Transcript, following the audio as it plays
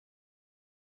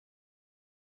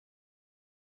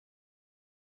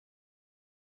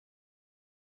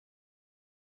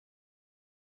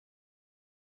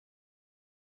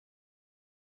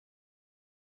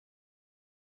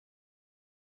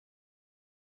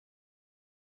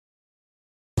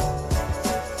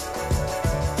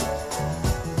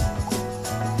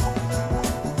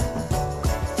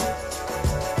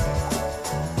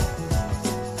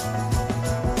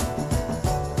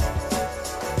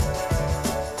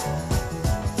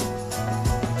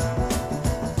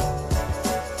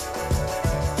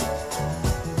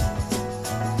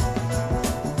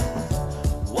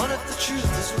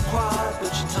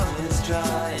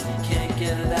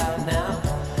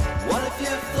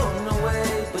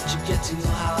get too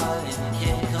high and you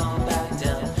can't come back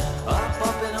down. Up,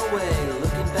 up and away,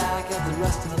 looking back at the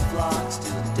rest of the flock,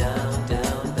 still down,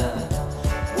 down, back.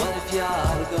 What if you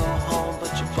ought to go home,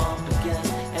 but you bump again,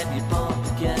 and you bump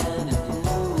again, and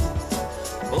ooh,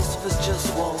 most of us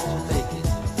just won't make it.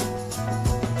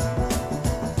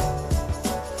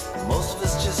 Most of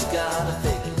us just gotta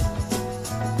fake it.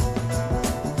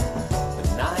 But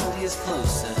 90 is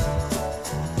closer,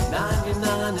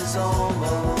 99 is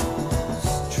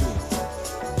almost true.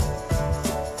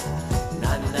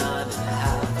 99 and a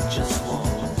half just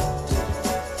won't do.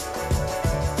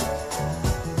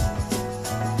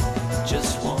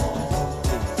 Just won't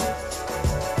do.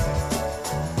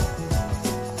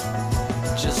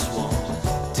 Just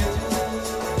won't do.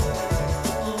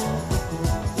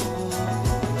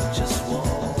 Just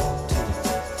won't do.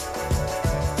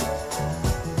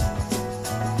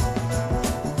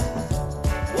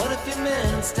 What if your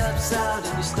man steps out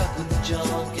and you're stuck with the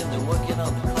junk and they're working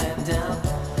on the clamp down?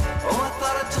 Oh, I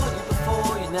thought I told you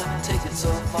before, you never take it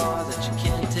so far that you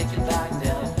can't take it back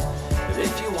down. But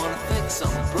if you want to fix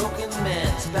on the broken man,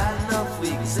 it's bad enough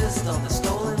we exist on the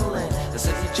stolen land. I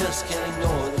said you just can't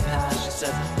ignore the past. She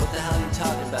said, what the hell are you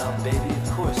talking about, baby?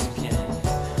 Of course you can.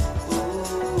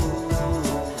 Ooh,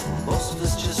 most of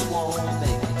us just won't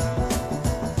make it.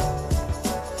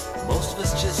 Most of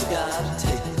us just gotta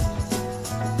take it.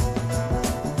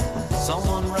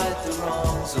 Someone right the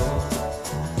wrongs, or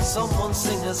someone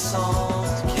sing a song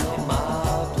to kill my